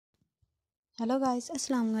Hello guys,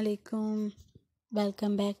 assalamu alaikum.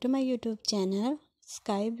 Welcome back to my YouTube channel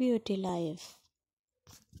Sky Beauty Life.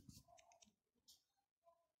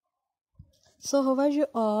 So how are you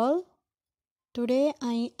all? Today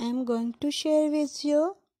I am going to share with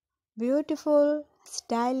you beautiful,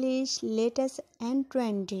 stylish, latest and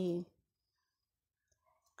trendy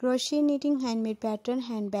crochet knitting handmade pattern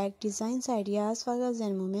handbag designs ideas for girls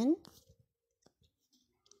and women.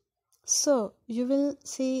 So you will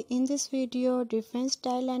see in this video different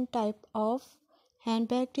style and type of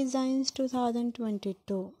handbag designs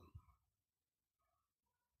 2022.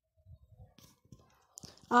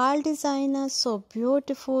 All designs are so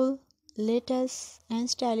beautiful, latest and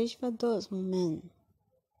stylish for those women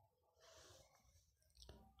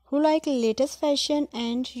who like latest fashion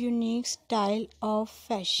and unique style of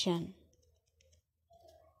fashion.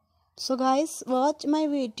 So guys, watch my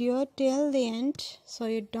video till the end so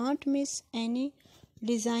you don't miss any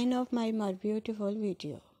design of my more beautiful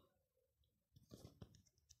video.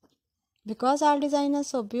 Because our design is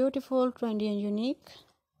so beautiful, trendy and unique,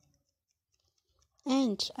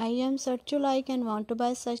 and I am such to like and want to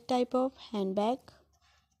buy such type of handbag.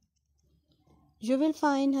 You will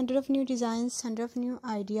find hundred of new designs, hundred of new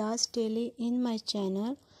ideas daily in my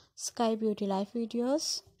channel Sky Beauty Life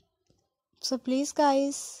videos. So please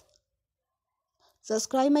guys,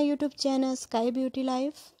 subscribe my YouTube channel Sky Beauty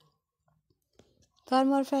Life for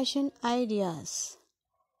more fashion ideas.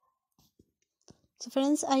 So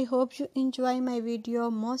friends, I hope you enjoy my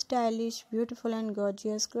video. Most stylish, beautiful and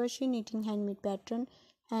gorgeous crochet knitting handmade pattern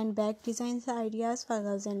handbag designs ideas for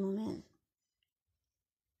girls and women.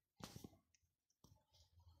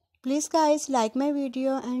 Please guys, like my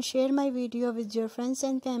video and share my video with your friends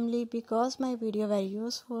and family because my video very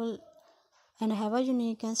useful and have a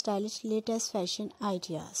unique and stylish latest fashion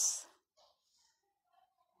ideas.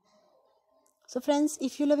 So friends,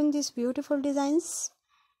 if you loving these beautiful designs,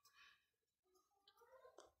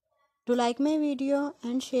 do like my video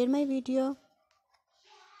and share my video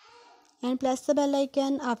and press the bell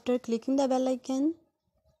icon. After clicking the bell icon,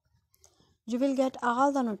 you will get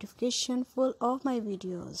all the notification full of my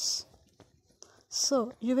videos,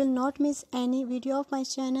 so you will not miss any video of my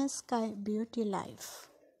channel Sky Beauty Life.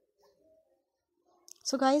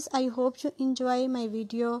 So guys, I hope you enjoy my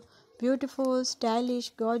video. Beautiful, stylish,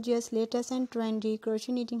 gorgeous, latest and trendy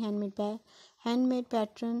crochet knitting handmade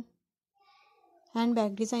pattern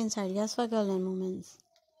handbag designs ideas for girls and women.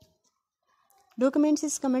 Do comments in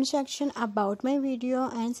comment section about my video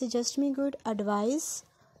and suggest me good advice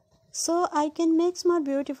so I can make more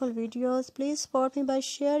beautiful videos. Please support me by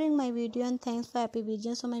sharing my video and thanks for happy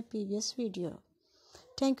visions on my previous video.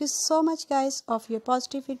 Thank you so much guys of your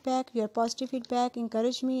positive feedback. Your positive feedback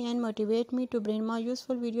encourage me and motivate me to bring more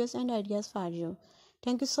useful videos and ideas for you.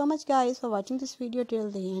 Thank you so much guys for watching this video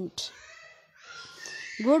till the end.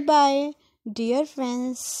 Goodbye dear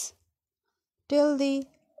friends, till the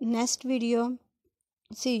next video.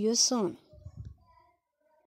 See you soon.